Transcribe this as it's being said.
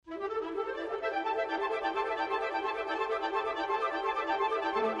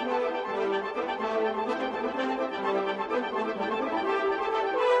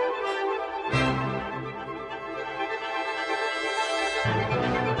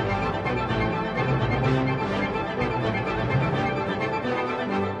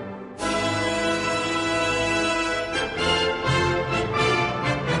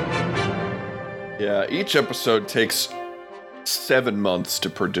each episode takes 7 months to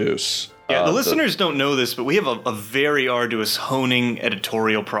produce. Yeah, the listeners don't know this, but we have a very arduous honing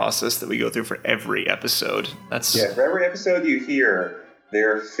editorial process that we go through for every episode. For every episode you hear,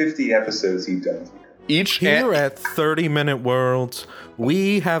 there are 50 episodes you don't hear. Here at 30-Minute Worlds,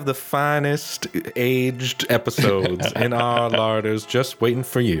 we have the finest aged episodes in our larders just waiting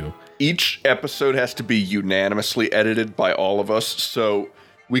for you. Each episode has to be unanimously edited by all of us, so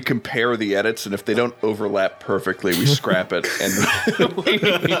we compare the edits, and if they don't overlap perfectly, we scrap it. And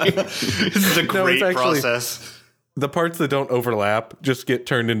this is a great process. The parts that don't overlap just get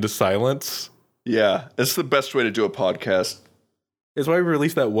turned into silence. Yeah, it's the best way to do a podcast. It's why we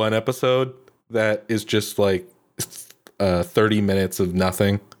released that one episode that is just like 30 minutes of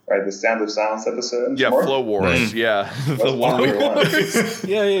nothing. Right, the Sound of Silence episode? Yeah, Flow Wars, yeah. The one.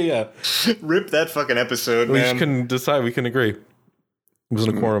 Yeah. Rip that fucking episode, we man. just couldn't decide. We couldn't agree. It was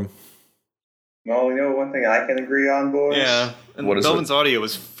in a quorum. Well, you know one thing I can agree on, boys? Yeah. And what is Melvin's audio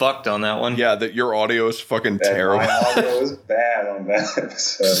was fucked on that one. Yeah, that your audio is fucking That terrible. My audio was bad on that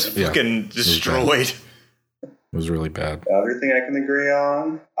episode. Yeah. Fucking destroyed. It was really bad. Everything I can agree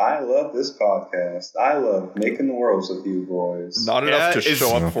on, I love this podcast. I love making the worlds with you boys. Not enough to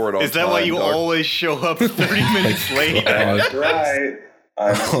show up for it on time. Is that why you always show up 30 minutes late? That's right.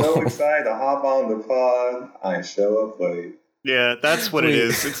 I'm so excited to hop on the pod. I show up late. Yeah, that's what it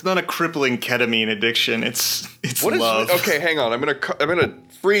is. It's not a crippling ketamine addiction. It's What love. is? Okay, hang on. I'm gonna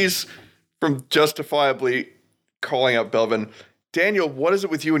freeze from justifiably calling out Belvin. Daniel, what is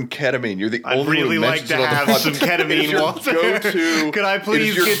it with you and ketamine? You're the I'd only really one who like to mentions it on the have pod. some ketamine, It is your Walter. go-to- Could I it please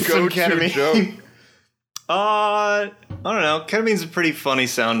is your get some go-to ketamine? joke. I don't know. Ketamine's a pretty funny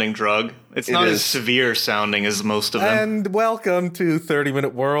sounding drug. It's not as severe sounding as most of them. And welcome to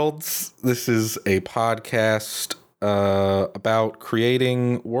 30-Minute Worlds. This is a podcast about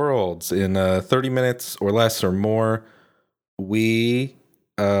creating worlds in 30 minutes or less or more. We,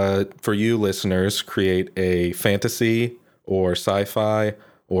 for you listeners, create a fantasy or sci-fi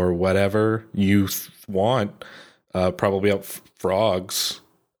or whatever you want, probably about frogs,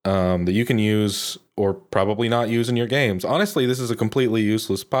 that you can use or probably not use in your games. Honestly, this is a completely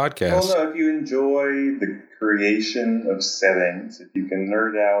useless podcast. Well, no, if you enjoy the creation of settings, if you can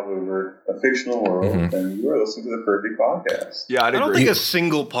nerd out over a fictional world, then you are listening to the perfect podcast. Yeah, I don't think a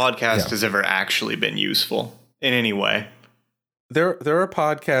single podcast has ever actually been useful in any way. There are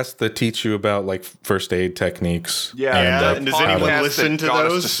podcasts that teach you about like first aid techniques. Yeah, and does anyone listen to got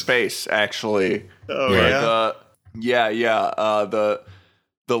us those? to space, actually. Oh, yeah.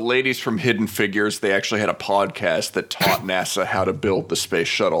 The ladies from Hidden Figures, they actually had a podcast that taught NASA how to build the space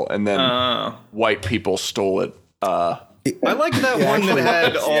shuttle, and then white people stole it. I like that one that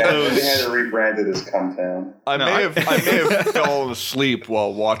had all those. They had to rebrand it as Cumtown. I may have fallen asleep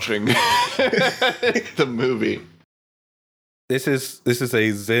while watching the movie. This is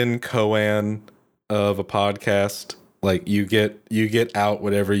a Zen koan of a podcast. Like you get out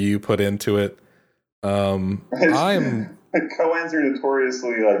whatever you put into it. Koans are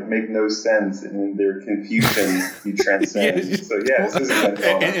notoriously make no sense, and in their confusion you transcend. So yes, this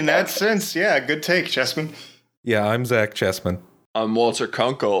is in that sense, yeah, good take, Chessman. Yeah, I'm Zach Chessman. I'm Walter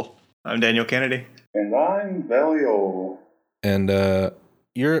Kunkel. I'm Daniel Kennedy. And I'm Belial. And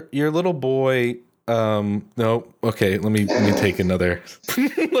your little boy. No, okay. Let me take another.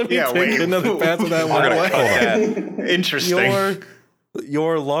 Another pass of that one. Interesting.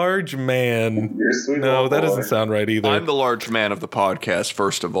 Your large man. You're sweet. No, that doesn't sound right either. I'm the large man of the podcast.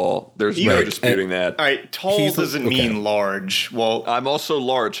 First of all, there's no disputing that. All right, tall doesn't mean large. Well, I'm also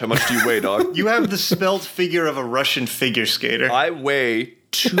large. How much do you weigh, dog? You have the spelt figure of a Russian figure skater. I weigh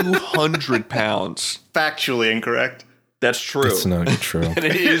 200 pounds. Factually incorrect. That's true. It's not true. And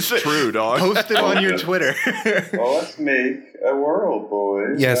it is true, dog. Post it on your Twitter. Well, let's make a world,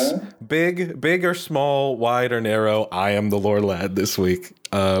 boys. Yes, huh? big or small, wide or narrow. I am the lore lad this week,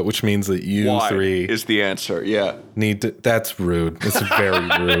 which means that you Why three is the answer. Yeah, need to. That's rude. It's very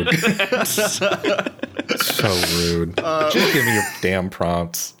rude. So rude. Just give me your damn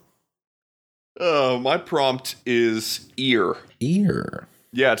prompts. my prompt is ear. Ear.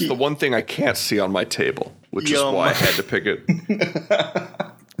 Yeah, it's the one thing I can't see on my table, which is why I had to pick it.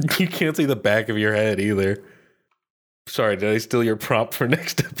 You can't see the back of your head either. Sorry, did I steal your prompt for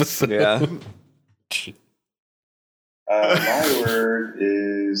next episode? Yeah. My word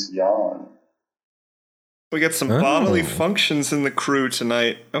is yawn. We got some bodily functions in the crew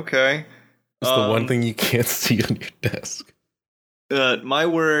tonight. Okay. It's the one thing you can't see on your desk. My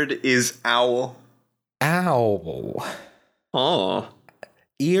word is owl. Owl. Oh.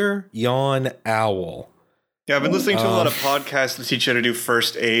 Ear, yawn, owl. Yeah, I've been listening to a lot of podcasts that teach you how to do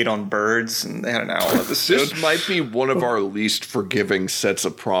first aid on birds, and they had an owl episode. This might be one of our least forgiving sets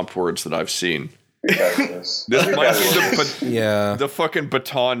of prompt words that I've seen. This might be the fucking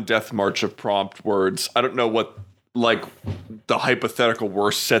baton death march of prompt words. I don't know what like the hypothetical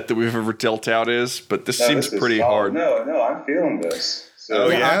worst set that we've ever dealt out is, but this seems pretty hard. No, I'm feeling this. So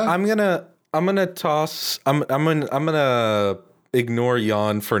I'm gonna ignore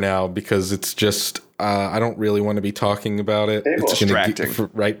yawn for now because it's just I don't really want to be talking about it. It's distracting.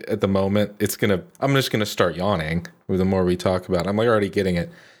 Right at the moment. I'm just gonna start yawning the more we talk about it. I'm like already getting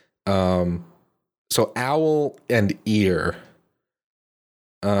it. So owl and ear.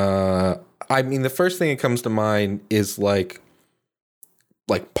 I mean, the first thing that comes to mind is like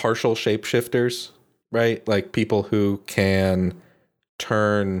partial shapeshifters, right? Like people who can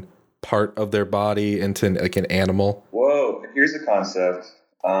turn part of their body into like an animal. Whoa, here's the concept.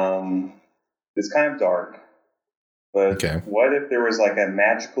 It's kind of dark, but what if there was like a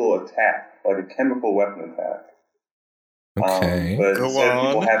magical attack, like a chemical weapon attack? Okay. But instead of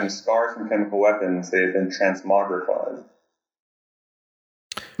people having scars from chemical weapons, they have been transmogrified.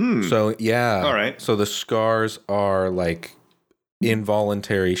 So yeah. All right. So the scars are like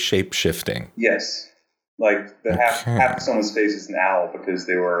involuntary shape shifting. Yes. Like the half of someone's face is an owl because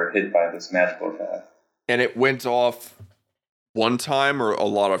they were hit by this magical attack. And it went off one time or a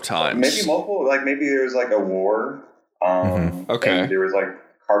lot of times? Maybe multiple. Like maybe there was like a war. Okay. And there was like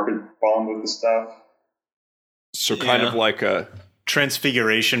carpet bombed with the stuff. So kind of like a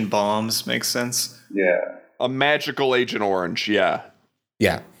transfiguration bombs makes sense. Yeah. A magical Agent Orange. Yeah.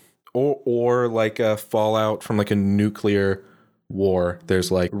 Yeah. Or like a fallout from like a nuclear war.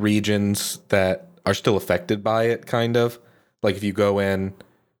 There's like regions that are still affected by it, kind of. Like if you go in,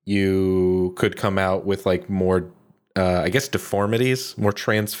 you could come out with like more, I guess, deformities, more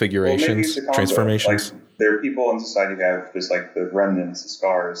transfigurations, transformations. Like, there are people in society who have just like the remnants, the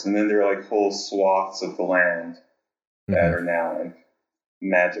scars, and then there are like whole swaths of the land that are now like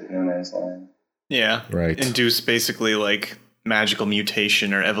magic no man's land. Yeah. Right. Induce basically like magical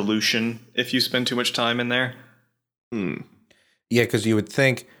mutation or evolution if you spend too much time in there. Yeah, because you would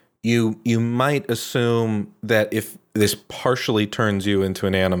think you might assume that if this partially turns you into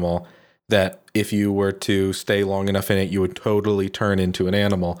an animal, that if you were to stay long enough in it, you would totally turn into an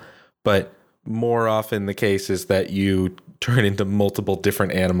animal. But more often the case is that you turn into multiple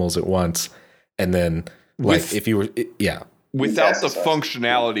different animals at once. And then if you were, without the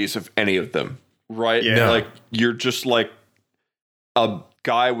functionalities of any of them, right? Yeah. Like you're just like a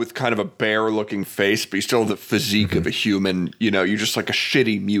guy with kind of a bear looking face, but you still have the physique of a human. You know, you're just like a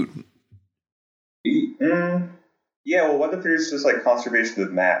shitty mutant. Yeah, well, what if there's just like conservation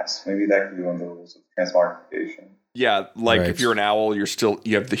of mass? Maybe that could be one of the rules of transmogrification. Yeah, like if you're an owl, you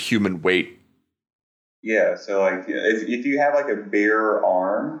have the human weight. Yeah, so like if you have like a bear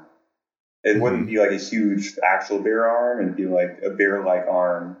arm, it wouldn't be like a huge actual bear arm. It'd be like a bear-like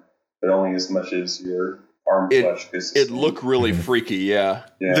arm, but only as much as your arm flesh. It'd look really freaky, yeah.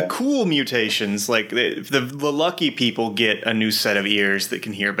 The cool mutations, like the lucky people get a new set of ears that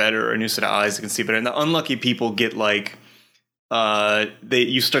can hear better, or a new set of eyes that can see better, and the unlucky people get like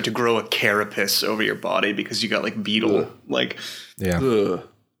you start to grow a carapace over your body because you got like beetle, like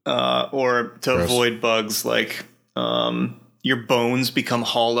or to avoid bugs, like your bones become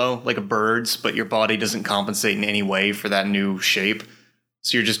hollow like a bird's, but your body doesn't compensate in any way for that new shape.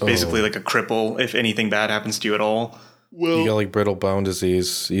 So you're just basically like a cripple if anything bad happens to you at all. Well, you get like brittle bone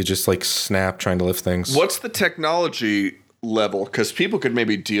disease. You just like snap trying to lift things. What's the technology level? Because people could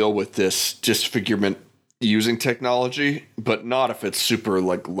maybe deal with this disfigurement using technology, but not if it's super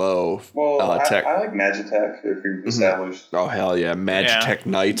like low. Well, tech. I like Magitech if you've established. Oh hell yeah, Magitech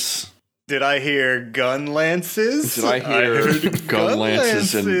Knights. Did I hear gun lances? Did I hear gun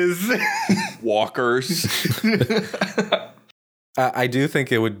lances and walkers? I do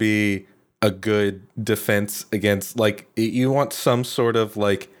think it would be a good defense against, like, you want some sort of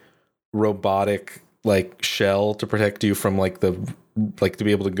like robotic like shell to protect you from like to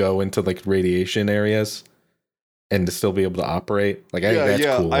be able to go into like radiation areas and to still be able to operate. Like, I think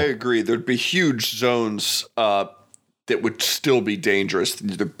that's cool. I agree. There'd be huge zones that would still be dangerous.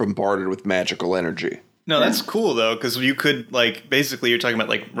 They're bombarded with magical energy. No, that's cool though, because you could like basically you're talking about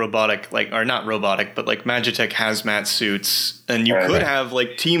like robotic, like, or not robotic, but like Magitech hazmat suits, and you could have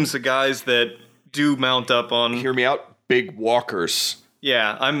like teams of guys that do mount up on. Hear me out, big walkers.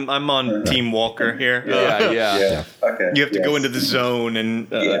 Yeah, I'm on Team Walker here. Yeah. Okay. You have to go into the zone and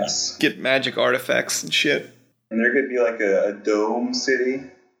get magic artifacts and shit. And there could be like a dome city.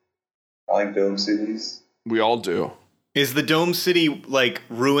 I like dome cities. We all do. Is the Dome City, like,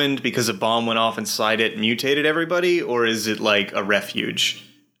 ruined because a bomb went off inside it and mutated everybody, or is it, like, a refuge?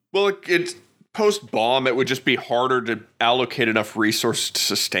 Well, it's post-bomb. It would just be harder to allocate enough resources to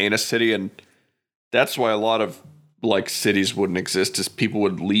sustain a city, and that's why a lot of, like, cities wouldn't exist, is people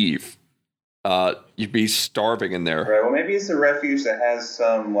would leave. You'd be starving in there. Right, well, maybe it's a refuge that has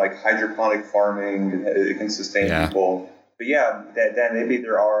some, like, hydroponic farming. It can sustain people. But yeah, that maybe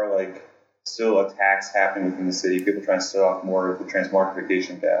there are, like, still attacks happening within the city. People trying to set off more of the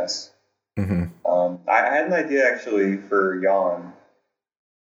transmogrification gas. Mm-hmm. I had an idea actually for yawn.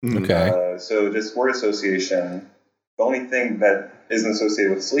 Okay. So just word association. The only thing that isn't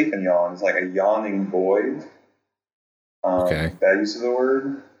associated with sleep and yawn is like a yawning void. That use of the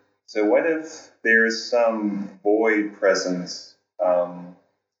word. So what if there's some void presence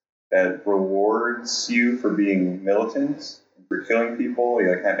that rewards you for being militant? For killing people, you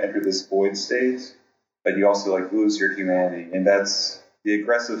like kind of enter this void state, but you also like lose your humanity, and that's the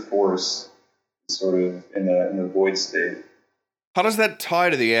aggressive force, sort of in the void state. How does that tie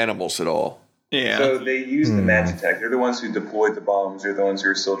to the animals at all? Yeah. So they use the Magitech. They're the ones who deployed the bombs. They're the ones who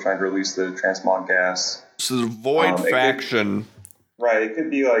are still trying to release the transmog gas. So the void faction. Right. It could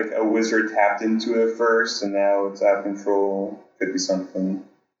be like a wizard tapped into it first, and now it's out of control. Could be something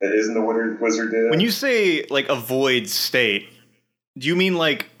that isn't the wizard did. When you say like a void state, do you mean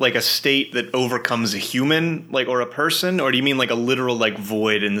like a state that overcomes a human, like, or a person, or do you mean like a literal like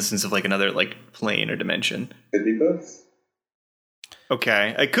void in the sense of like another like plane or dimension? Could be both.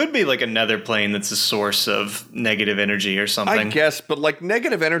 Okay, it could be like another plane that's a source of negative energy or something. I guess, but like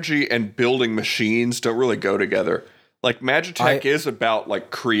negative energy and building machines don't really go together. Like Magitech is about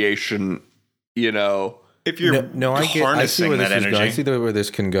like creation, you know. If you're I see where that energy. I see where this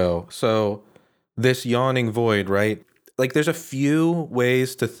can go. So this yawning void, right? Like there's a few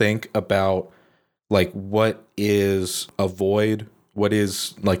ways to think about like what is a void, what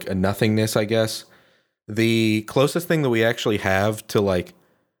is like a nothingness, I guess. The closest thing that we actually have to like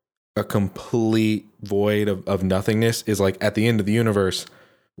a complete void of nothingness is like at the end of the universe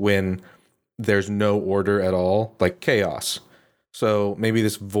when there's no order at all, like chaos. So maybe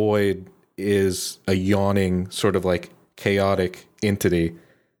this void is a yawning sort of like chaotic entity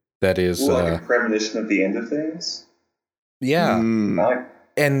that is like a premonition of the end of things. Yeah.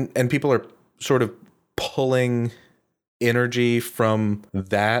 And people are sort of pulling energy from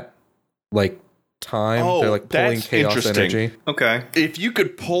that like time. They're like pulling chaos energy. Okay. If you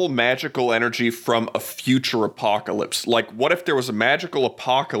could pull magical energy from a future apocalypse, like what if there was a magical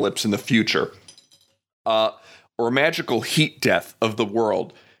apocalypse in the future, or a magical heat death of the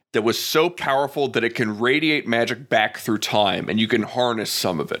world that was so powerful that it can radiate magic back through time and you can harness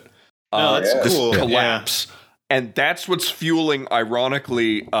some of it. That's cool. Collapse. Yeah. And that's what's fueling,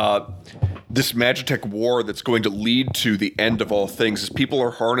 ironically, this Magitech war that's going to lead to the end of all things, is people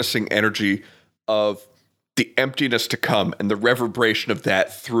are harnessing energy of the emptiness to come and the reverberation of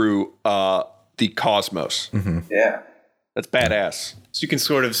that through the cosmos. Mm-hmm. Yeah. That's badass. So you can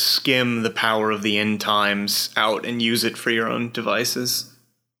sort of skim the power of the end times out and use it for your own devices.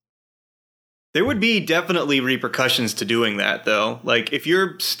 There would be definitely repercussions to doing that, though. Like, if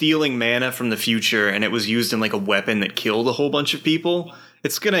you're stealing mana from the future and it was used in, like, a weapon that killed a whole bunch of people,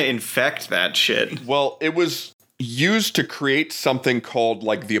 it's gonna infect that shit. Well, it was used to create something called,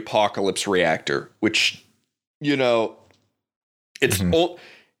 like, the Apocalypse Reactor, which, you know, it's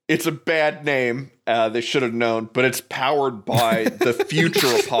it's a bad name. They should have known, but it's powered by the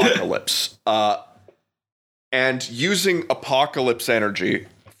future apocalypse. And using apocalypse energy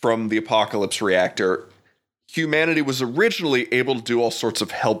from the Apocalypse Reactor, humanity was originally able to do all sorts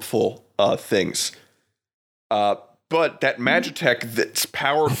of helpful things. But that Magitech that's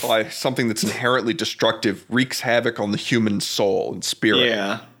powered by something that's inherently destructive wreaks havoc on the human soul and spirit.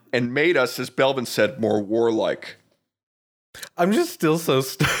 Yeah. And made us, as Belvin said, more warlike. I'm just still so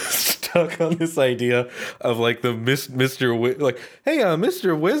stuck on this idea of like the Mr. Like, hey,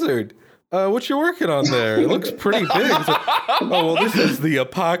 Mr. Wizard, what you working on there? It looks pretty big. It's like, oh, well, this is the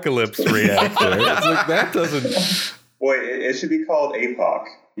Apocalypse Reactor. It's like, that doesn't... Boy, it should be called APOC.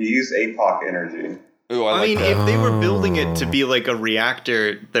 You use APOC energy. Ooh, I mean, that. if they were building it to be like a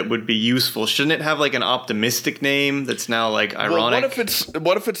reactor that would be useful, shouldn't it have like an optimistic name that's now like ironic? Well,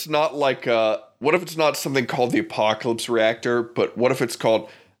 what if it's not like what if it's not something called the Apocalypse Reactor, but what if it's called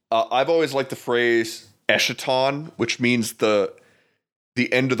I've always liked the phrase Eschaton, which means the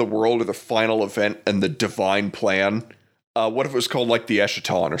end of the world or the final event and the divine plan. What if it was called like the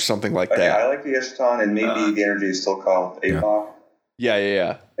Eschaton or something like that? Yeah, I like the Eschaton, and maybe the energy is still called APOC.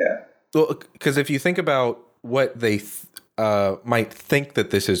 Yeah. Well, because if you think about what they might think that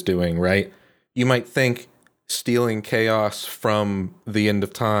this is doing, right? You might think stealing chaos from the end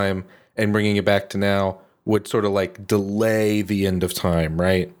of time and bringing it back to now would sort of like delay the end of time,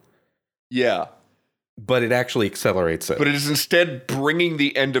 right? Yeah. But it actually accelerates it. But it is instead bringing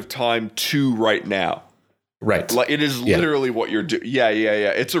the end of time to right now. Right. Like it is literally what you're doing. Yeah.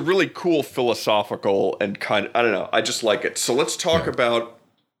 It's a really cool philosophical and kind of, I don't know. I just like it. So let's talk about,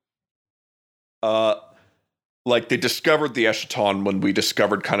 like they discovered the Eschaton when we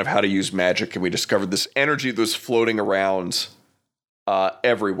discovered kind of how to use magic, and we discovered this energy that was floating around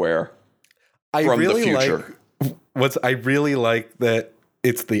everywhere from the future. I really like that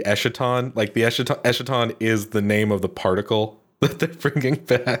it's the Eschaton. Like the Eschaton is the name of the particle that they're bringing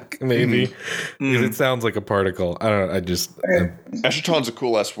back, maybe. Because it sounds like a particle. I don't know. Eschaton's a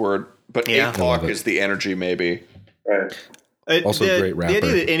cool ass word, but APOC is the energy, maybe. Right. Also a great rapper. The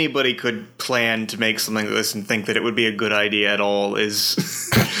idea that anybody could plan to make something like this and think that it would be a good idea at all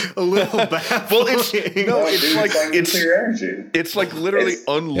is a little baffling. Well, it's like literally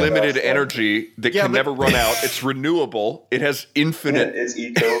unlimited energy that can never run out. It's renewable. It has infinite. It's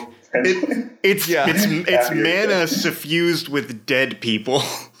eco. It's mana suffused with dead people.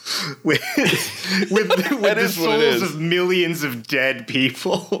 with the souls of millions of dead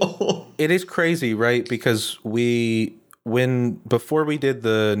people. It is crazy, right? Because before we did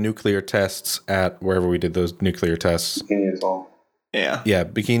the nuclear tests at wherever we did those nuclear tests. Bikini Atoll. Yeah,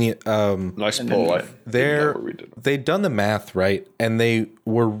 Bikini. Nice pull. They'd done the math, right? And they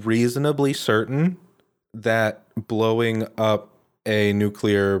were reasonably certain that blowing up a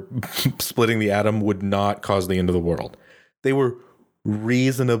nuclear, splitting the atom would not cause the end of the world. They were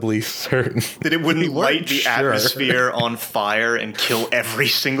reasonably certain that it wouldn't light the atmosphere on fire and kill every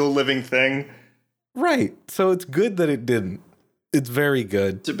single living thing. Right. So it's good that it didn't. It's very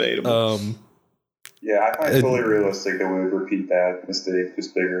good. Debatable. Yeah, I find it totally realistic that we would repeat that mistake,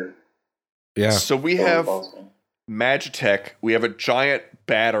 just bigger. Yeah. So we have Magitech. We have a giant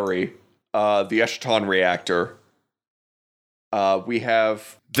battery, the Eschaton reactor. We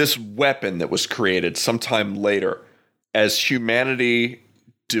have this weapon that was created sometime later as humanity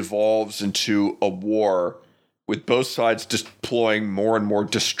devolves into a war with both sides deploying more and more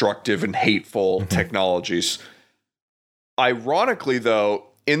destructive and hateful technologies. Ironically, though,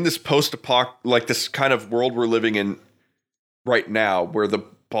 in this post-apoc, like this kind of world we're living in right now, where the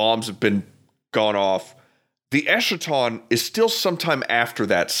bombs have been gone off, the Eschaton is still sometime after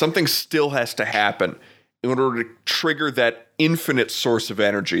that. Something still has to happen in order to trigger that infinite source of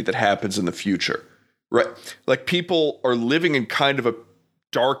energy that happens in the future, right? Like people are living in kind of a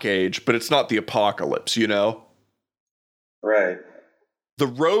dark age, but it's not the apocalypse, you know? Right. The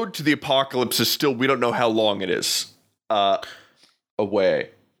road to the apocalypse is still, we don't know how long it is away.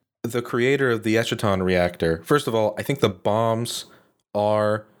 The creator of the Eschaton reactor, first of all, I think the bombs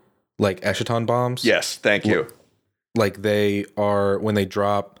are like Eschaton bombs. Yes, thank you. Like they are, when they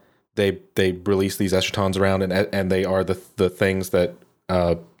drop, they release these Eschatons around, and they are the things that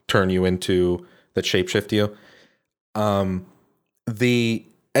turn you into, that shapeshift you. The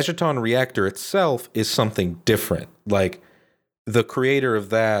Eschaton reactor itself is something different. Like the creator of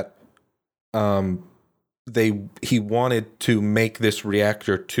that, he wanted to make this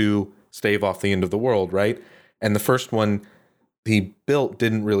reactor to stave off the end of the world, right? And the first one he built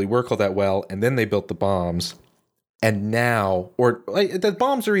didn't really work all that well, and then they built the bombs. And now, the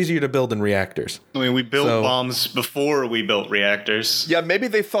bombs are easier to build than reactors. I mean, we built bombs before we built reactors. Yeah, maybe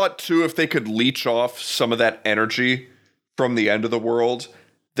they thought, too, if they could leech off some of that energy from the end of the world,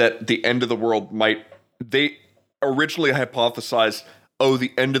 that the end of the world might... They originally hypothesized,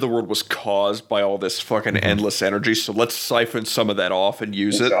 the end of the world was caused by all this fucking endless energy, so let's siphon some of that off and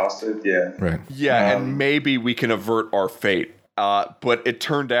use it. Yeah. Right. Yeah, and maybe we can avert our fate. But it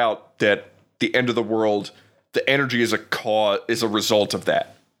turned out that the end of the world... The energy is a result of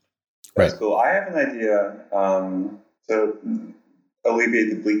that. That's cool. I have an idea to alleviate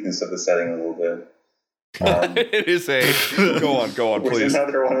the bleakness of the setting a little bit. It is go on, please. Which is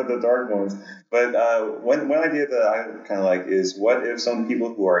another one of the dark ones. But one idea that I kind of like is, what if some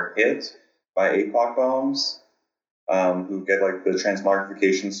people who are hit by APOC bombs, who get like the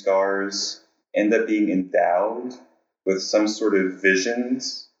transmogrification scars, end up being endowed with some sort of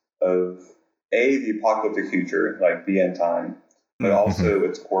visions of the apocalyptic future, like the end time, but also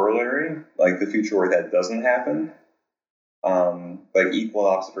its corollary, like the future where that doesn't happen, like equal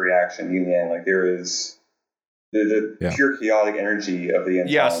and opposite reaction, yin yang. Like there is the pure chaotic energy of the end.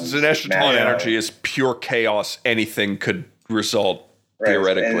 Yes, an Eschaton energy is pure chaos. Anything could result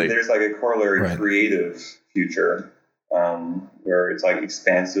theoretically. And there's like a corollary creative future, where it's like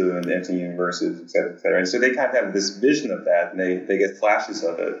expansive and infinite universes, et cetera, et cetera. And so they kind of have this vision of that, and they get flashes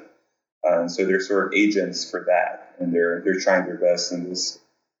of it. So they're sort of agents for that, and they're trying their best in this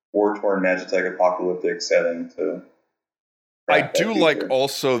war-torn Magitech apocalyptic setting to. I do like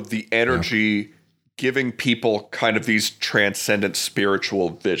also the energy giving people kind of these transcendent spiritual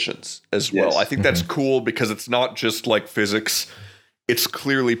visions as well. I think that's cool because it's not just like physics. It's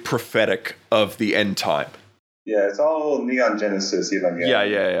clearly prophetic of the end time. Yeah, it's all Neon Genesis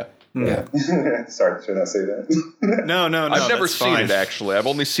Evangelion. Yeah. Sorry, should I say that? No. I've never seen it, actually. I've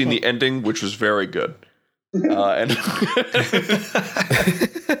only seen the ending, which was very good. And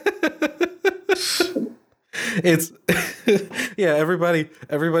it's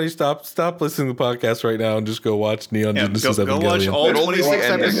everybody stop listening to the podcast right now and just go watch Neon Genesis Evangelion. Go watch all 26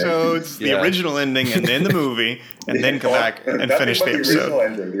 episodes, the original ending, and then the movie, and then come back and finish the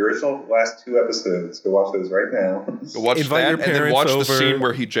episode. The original last 2 episodes. Go watch those right now. Go watch Invite that your parents and then watch over. the scene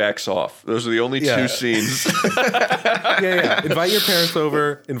where he jacks off. Those are the only 2 scenes. Invite your parents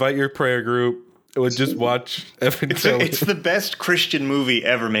over. Invite your prayer group. Would just watch Evangelion. It's the best Christian movie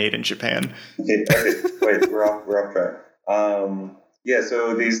ever made in Japan. Okay, wait, we're off track.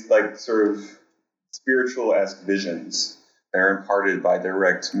 So these like sort of spiritual-esque visions are imparted by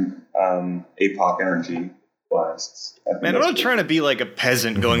direct APOC energy blasts. Man, I'm not trying to be like a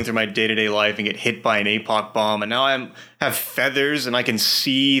peasant going through my day-to-day life and get hit by an APOC bomb, and now I have feathers and I can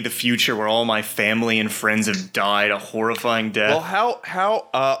see the future where all my family and friends have died a horrifying death. Well, how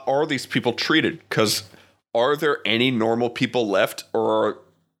are these people treated? Because are there any normal people left, or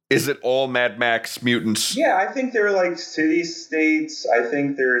is it all Mad Max mutants? Yeah, I think they're like city-states. I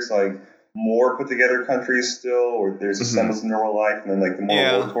think there's like more put-together countries still, or there's a semblance of normal life, and then like the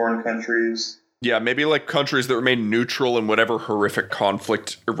more war-torn countries. Yeah, maybe like countries that remain neutral in whatever horrific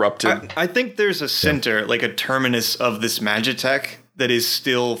conflict erupted. I think there's a center, like a terminus of this Magitech that is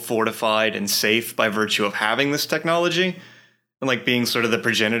still fortified and safe by virtue of having this technology and like being sort of the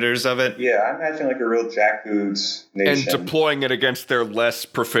progenitors of it. Yeah, I imagine like a real jackboots nation. And deploying it against their less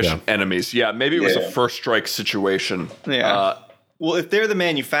proficient enemies. Yeah, maybe it was a first strike situation. Yeah. Well, if they're the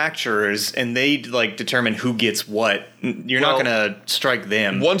manufacturers and they like determine who gets what, you're not going to strike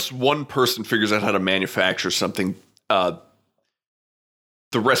them. Once one person figures out how to manufacture something, the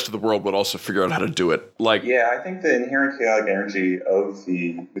rest of the world would also figure out how to do it. Like, I think the inherent chaotic energy of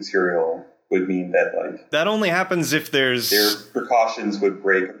the material would mean that like that only happens if their precautions would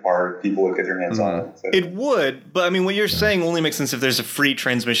break apart, people would get their hands on it. So. It would, but I mean, what you're saying only makes sense if there's a free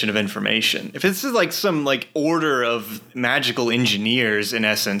transmission of information. If this is like some like order of magical engineers, in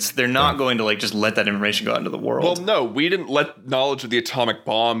essence, they're not going to like just let that information go out into the world. Well, no, we didn't let knowledge of the atomic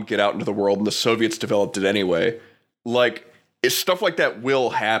bomb get out into the world, and the Soviets developed it anyway. Like, stuff like that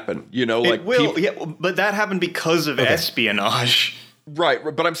will happen, you know? Like, it will, but that happened because of espionage. Right,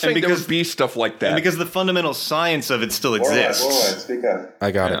 but I'm saying there would be stuff like that. And because the fundamental science of it still exists. Speak up.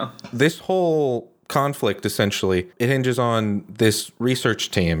 I got it. This whole conflict, essentially, it hinges on this research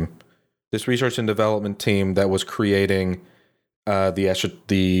team, this research and development team that was creating the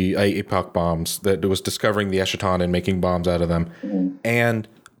APOC bombs, that was discovering the Eschaton and making bombs out of them, and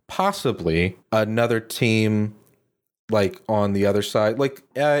possibly another team like on the other side, like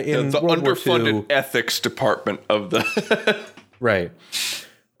in the World underfunded War II, ethics department of the... Right.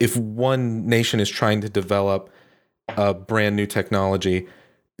 If one nation is trying to develop a brand new technology,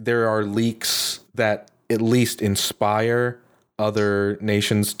 there are leaks that at least inspire other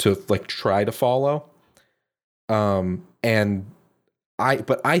nations to like try to follow. But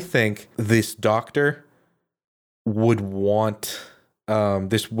I think this doctor would want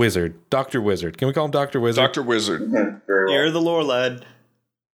this wizard, Dr. Wizard. Can we call him Dr. Wizard? Dr. Wizard. Very well. You're the lore lad.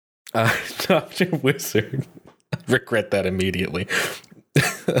 Dr. Wizard. Regret that immediately.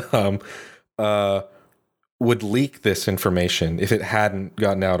 Would leak this information if it hadn't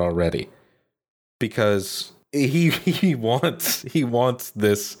gotten out already, because he wants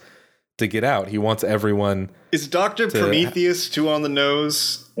this to get out. He wants everyone. Is Dr. Prometheus too on the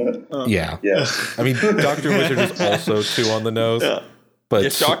nose? Yeah. I mean, Dr. Wizard is also too on the nose. Yeah.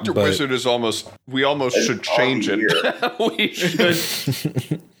 But Dr. Wizard is almost. We almost should change it. We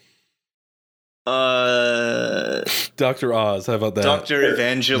should. Dr. Oz, how about that? Dr.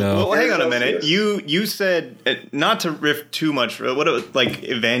 Evangelo. No. Well, hang on a minute. You said, not to riff too much, what like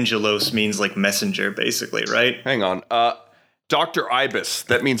Evangelos means like messenger, basically, right? Hang on. Dr. Ibis.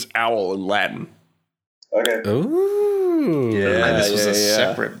 That means owl in Latin. Okay. Ooh. Yeah. Ibis was a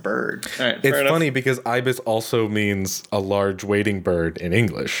separate bird. All right, It's funny because Ibis also means a large wading bird in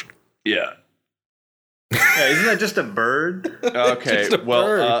English. Yeah. Isn't that just a bird? Okay. Just a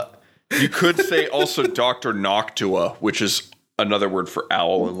bird. You could say also Dr. Noctua, which is another word for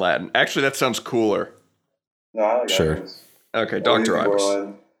owl in Latin. Actually, that sounds cooler. No, I like Sure. Ibis. Okay, Dr.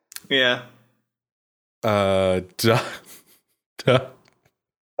 Ibis. Yeah.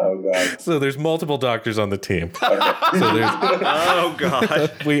 Oh god. So there's multiple doctors on the team. Okay. So there's Oh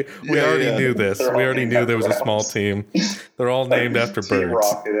god. we already knew this. They're We all already named knew there was a after small routes. team. They're all named after Team birds.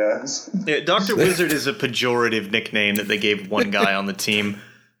 Rocket ass. Yeah, Dr. Wizard is a pejorative nickname that they gave one guy on the team.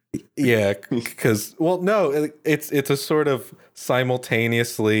 Yeah, because no, it's a sort of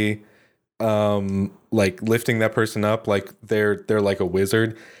simultaneously like lifting that person up like they're like a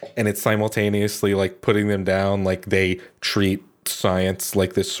wizard, and it's simultaneously like putting them down like they treat science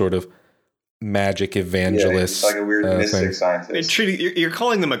like this sort of magic evangelist. Yeah, like a weird mystic thing. scientist. You're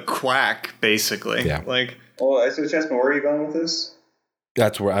calling them a quack, basically. Yeah. Like, Well, so Chessman, where are you going with this?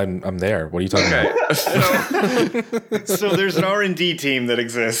 That's where I'm there. What are you talking about? so there's an R&D team that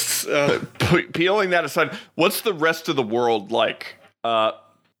exists. Peeling that aside, what's the rest of the world like?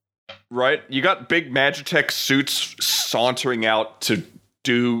 Right? You got big Magitech suits sauntering out to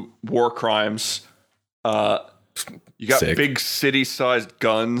do war crimes. You got Sick. big city-sized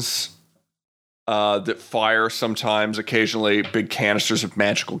guns that fire sometimes, occasionally, big canisters of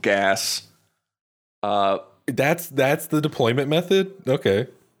magical gas. That's the deployment method? Okay.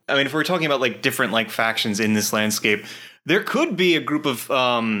 I mean, if we're talking about like different like factions in this landscape, there could be a group of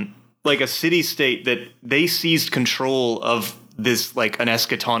like a city-state that they seized control of this like an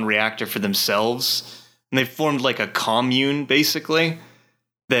eschaton reactor for themselves, and they formed like a commune basically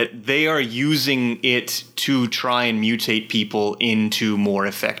that they are using it to try and mutate people into more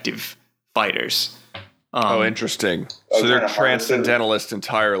effective fighters. Interesting. So they're transcendentalist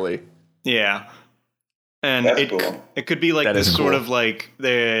entirely. Yeah. And That's cool. it could be like That this is sort cool. of like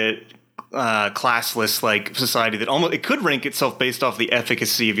the classless like society that almost it could rank itself based off the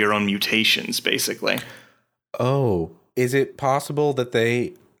efficacy of your own mutations, basically. Oh, is it possible that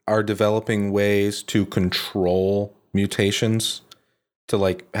they are developing ways to control mutations? To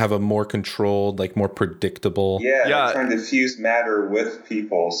like have a more controlled, like more predictable. Yeah, Yeah. they're trying to fuse matter with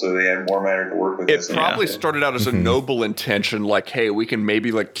people so they have more matter to work with. It probably started out as a noble intention, like, hey, we can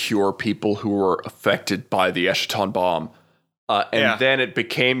maybe like cure people who were affected by the Eschaton bomb. And then it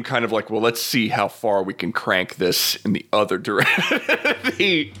became kind of like, well, let's see how far we can crank this in the other direction.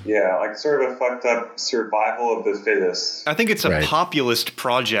 Yeah, like sort of a fucked up survival of the fittest. I think it's a Right. populist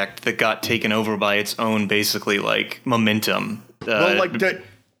project that got taken over by its own basically like momentum. Well, like the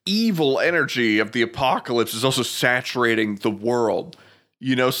evil energy of the apocalypse is also saturating the world,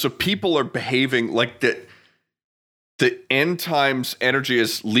 you know. So people are behaving like the end times energy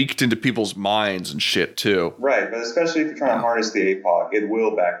is leaked into people's minds and shit too. Right, but especially if you're trying to harness the APOC, it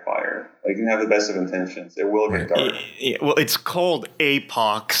will backfire. Like, you can have the best of intentions. It will get dark. Yeah, well, it's called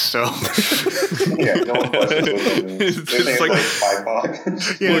APOC, so Yeah, no one questions what that means. They It's think it's like- like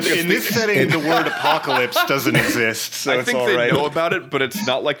BIPOC. yeah, Look, in this setting, the word apocalypse doesn't exist. So I it's think all they right. know about it, but it's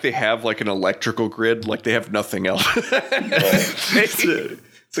not like they have like an electrical grid. Like they have nothing else.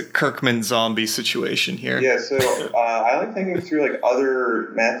 It's a Kirkman zombie situation here. Yeah, so I like thinking through like other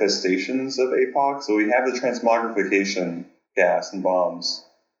manifestations of APOC. So we have the transmogrification gas and bombs.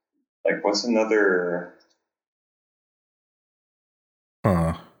 Like, what's another?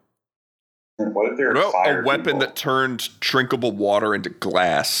 Huh. What if there What are about fire a weapon people? that turned drinkable water into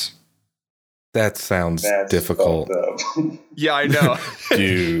glass? That sounds That's difficult. fucked up. Yeah, I know.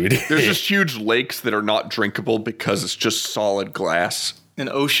 Dude. There's just huge lakes that are not drinkable because it's just solid glass. An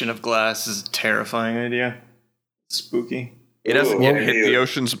ocean of glass is a terrifying idea. Spooky. It hasn't Ooh, yet what hit do the you-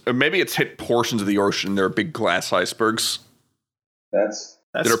 oceans. Or maybe it's hit portions of the ocean. There are big glass icebergs That's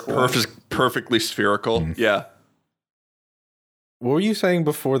That's that are cool. perfectly spherical. Yeah. What were you saying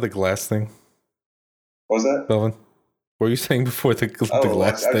before the glass thing, what was that? Belvin? What were you saying before the glass I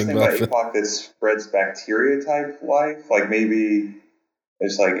was thing, thinking about Belvin? APOC that spreads bacteria type life. Like maybe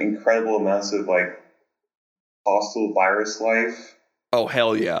there's like incredible amounts of like hostile virus life. Oh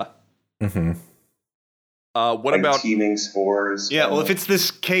hell yeah. Mm-hmm. What Like about teeming spores? Yeah, well, if it's this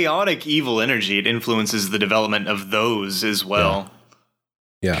chaotic evil energy, it influences the development of those as well.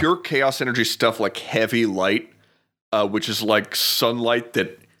 Yeah. pure chaos energy stuff like heavy light, which is like sunlight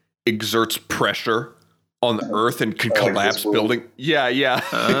that exerts pressure on the earth and can Like collapse this world. building? Yeah, yeah.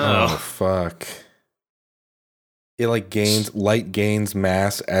 Oh fuck! It like light gains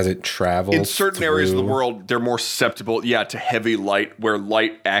mass as it travels. In certain areas of the through. world, they're more susceptible, to heavy light, where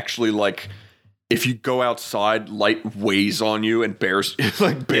light actually, like, if you go outside, light weighs on you and bears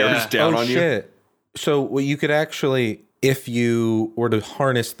Yeah. down on you. Shit. So what you could actually, if you were to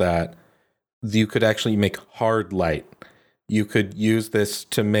harness that, you could actually make hard light. You could use this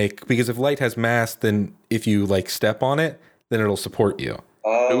to make, because if light has mass, then if you like step on it, then it'll support you.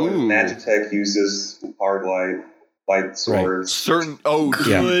 Ooh. Magitech uses hard light. light swords. Certain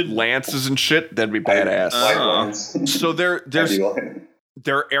good lances and shit. That'd be badass. So there's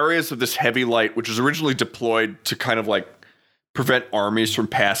are areas of this heavy light which was originally deployed to kind of like prevent armies from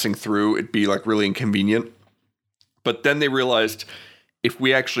passing through. It'd be like really inconvenient. But then they realized if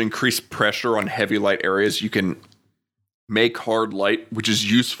we actually increase pressure on heavy light areas, you can make hard light, which is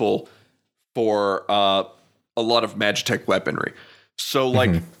useful for a lot of Magitech weaponry. So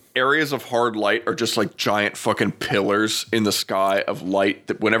like areas of hard light are just like giant fucking pillars in the sky of light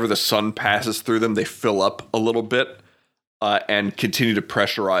that whenever the sun passes through them, they fill up a little bit and continue to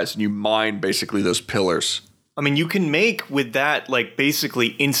pressurize. And you mine basically those pillars. I mean, you can make with that like basically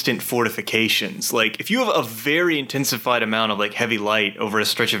instant fortifications. Like if you have a very intensified amount of like heavy light over a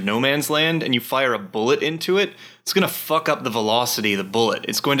stretch of no man's land and you fire a bullet into it, it's going to fuck up the velocity of the bullet.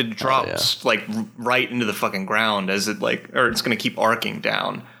 It's going to drop like right into the fucking ground as it like, or it's going to keep arcing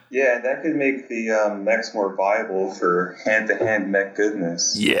down. Yeah, and that could make the mechs more viable for hand-to-hand mech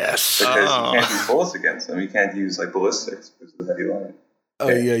goodness. Yes. Because you can't use bullets against them. You can't use like ballistics because of the heavy light. Oh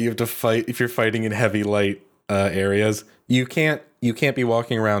yeah, you have to fight if you're fighting in heavy light areas. You can't be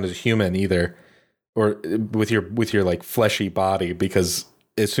walking around as a human either, or with your like fleshy body, because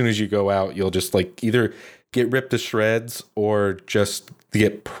as soon as you go out, you'll just like either get ripped to shreds or just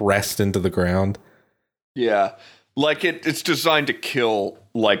get pressed into the ground. Yeah, like it's designed to kill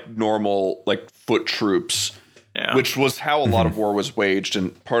like normal like foot troops, which was how a lot of war was waged,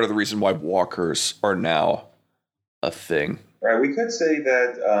 and part of the reason why walkers are now a thing. Right, we could say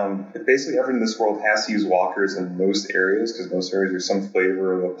that basically everyone in this world has to use walkers in most areas, because most areas there's some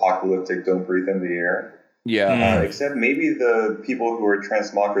flavor of apocalyptic, don't breathe in the air. Yeah. Except maybe the people who are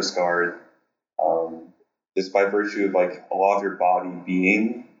transmogger scarred, just by virtue of like a lot of your body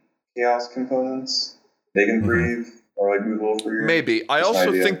being chaos components, they can breathe or like move a little freer. Maybe. I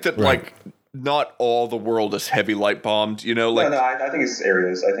also think that like not all the world is heavy light bombed, you know? Like, no, I think it's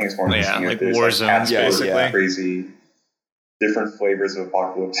areas. I think it's more interesting. Like war zones, basically. Crazy. Different flavors of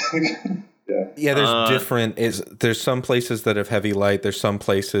apocalyptic. There's different. There's some places that have heavy light. There's some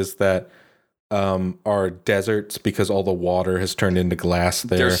places that are deserts because all the water has turned into glass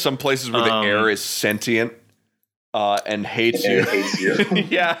there. There's some places where the air is sentient and hates you. It hates you.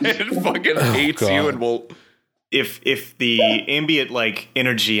 Yeah, it fucking hates you and will. If the ambient like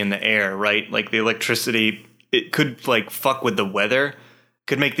energy in the air, right, like the electricity, it could like fuck with the weather.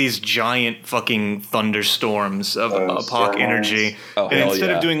 Could make these giant fucking thunderstorms of apoc energy. And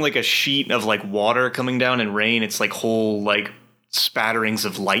instead of doing like a sheet of like water coming down and rain, it's like whole like spatterings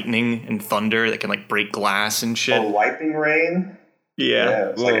of lightning and thunder that can like break glass and shit. Oh, lightning rain? Yeah,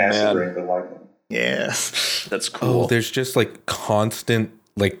 it's like acid rain, but lightning. Yes. That's cool. Oh, there's just like constant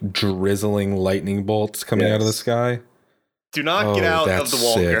like drizzling lightning bolts coming out of the sky. Do not get out of the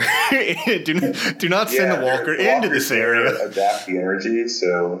walker. do not send the walker into this area. Adapt the energy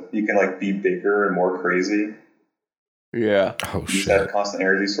so you can like be bigger and more crazy. Yeah. Oh shit. Use that constant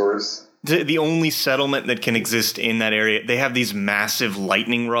energy source. The only settlement that can exist in that area, they have these massive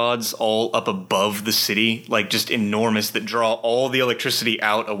lightning rods all up above the city, like just enormous, that draw all the electricity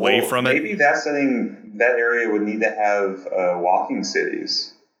out away from it. Maybe that area would need to have walking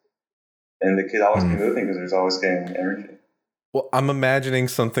cities, and the kid always be moving because there's always getting energy. Well, I'm imagining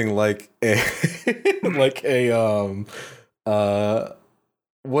something like a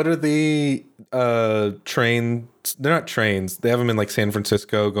what are the trains? They're not trains. They have them in like San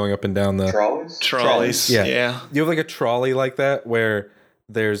Francisco going up and down the trolleys. Yeah. You have like a trolley like that where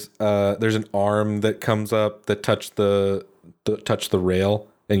there's an arm that comes up that touch the rail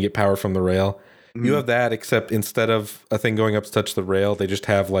and get power from the rail. You have that, except instead of a thing going up to touch the rail, they just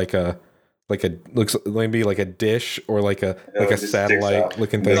have looks maybe like a dish or like a satellite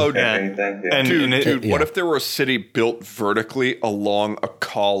looking thing. Oh, dude, what if there were a city built vertically along a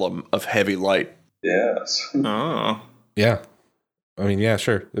column of heavy light? Yes. Oh. Yeah. I mean, yeah,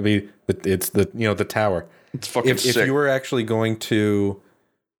 sure. It's the tower. It's fucking sick. If you were actually going to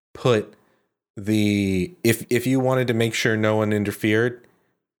put if you wanted to make sure no one interfered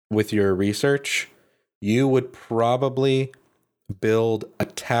with your research, you would probably build a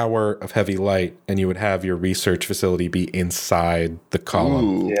tower of heavy light, and you would have your research facility be inside the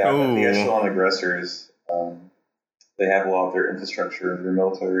column. The Echelon aggressors, they have a lot of their infrastructure, their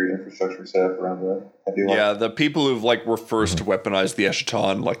military infrastructure set up around the heavy light. Yeah, the people who were first to weaponize the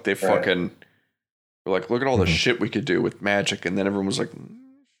Echelon, like they fucking were like, look at all the shit we could do with magic, and then everyone was like,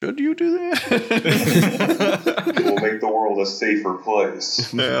 should you do that? We'll make the world a safer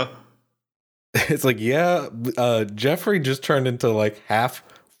place. Yeah. It's like, Jeffrey just turned into like half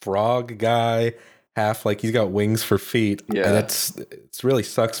frog guy, half like he's got wings for feet. Yeah, it's really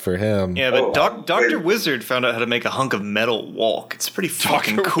sucks for him. Yeah, but Dr. Wizard found out how to make a hunk of metal walk. It's pretty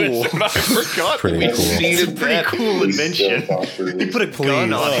fucking cool. I forgot pretty that cool. It's a pretty cool invention. He put a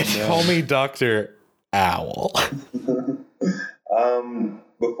gun on it. Call me Dr. Owl.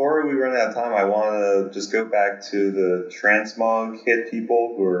 Before we run out of time, I want to just go back to the transmog hit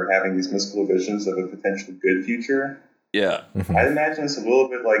people who are having these mystical visions of a potentially good future. Yeah. I imagine it's a little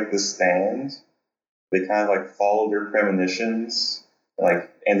bit like The Stand. They kind of like follow their premonitions, like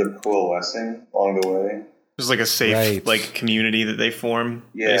end up coalescing along the way. There's like a safe like community that they form,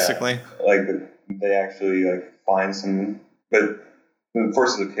 basically. Like they actually like find some, but the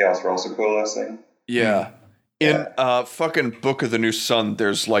forces of chaos are also coalescing. Yeah. In fucking Book of the New Sun,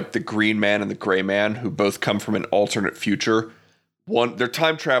 there's like the Green Man and the Gray Man who both come from an alternate future. One, they're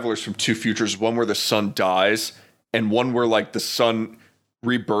time travelers from two futures, one where the sun dies and one where like the sun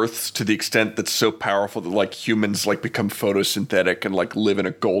rebirths to the extent that's so powerful that like humans like become photosynthetic and like live in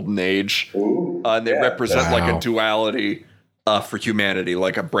a golden age. Ooh, and they represent like a duality for humanity,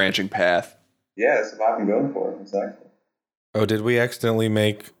 like a branching path. Yeah, that's what I'm going for, exactly. Oh, did we accidentally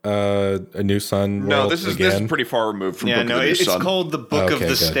make a New Sun? No, this is pretty far removed from Book of the New Sun. It's called the Book of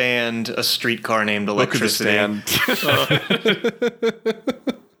the Stand, a streetcar named Electricity.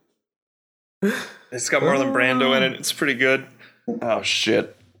 It's got Marlon Brando in it. It's pretty good. Oh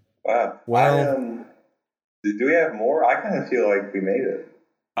shit! Wow. Well, do we have more? I kind of feel like we made it.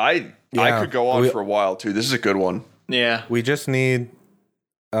 I could go on for a while too. This is a good one. Yeah, we just need.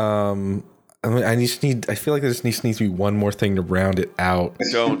 I feel like there just needs to be one more thing to round it out.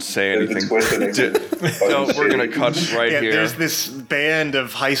 Don't say anything. No, we're gonna cut right here. There's this band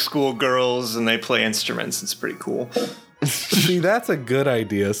of high school girls and they play instruments. It's pretty cool. See, that's a good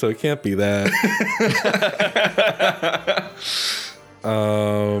idea, so it can't be that.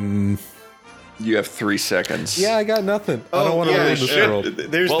 You have 3 seconds. Yeah, I got nothing. I don't want to ruin this world.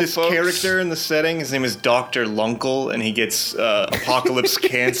 There's this character in the setting. His name is Dr. Lunkel, and he gets apocalypse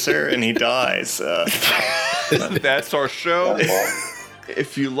cancer, and he dies. That's our show.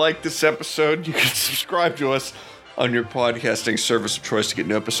 If you like this episode, you can subscribe to us on your podcasting service of choice to get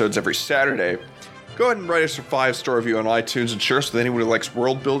new episodes every Saturday. Go ahead and write us a 5-star review on iTunes and share us with anyone who likes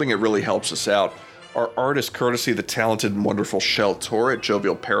world building. It really helps us out. Our art is courtesy of the talented and wonderful Shell Tor at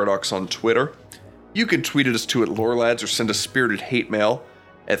Jovial Paradox on Twitter. You can tweet at us too at LoreLads or send us spirited hate mail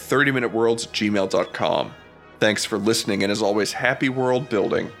at 30minuteworlds@gmail.com. Thanks for listening, and as always, happy world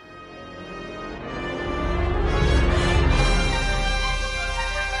building.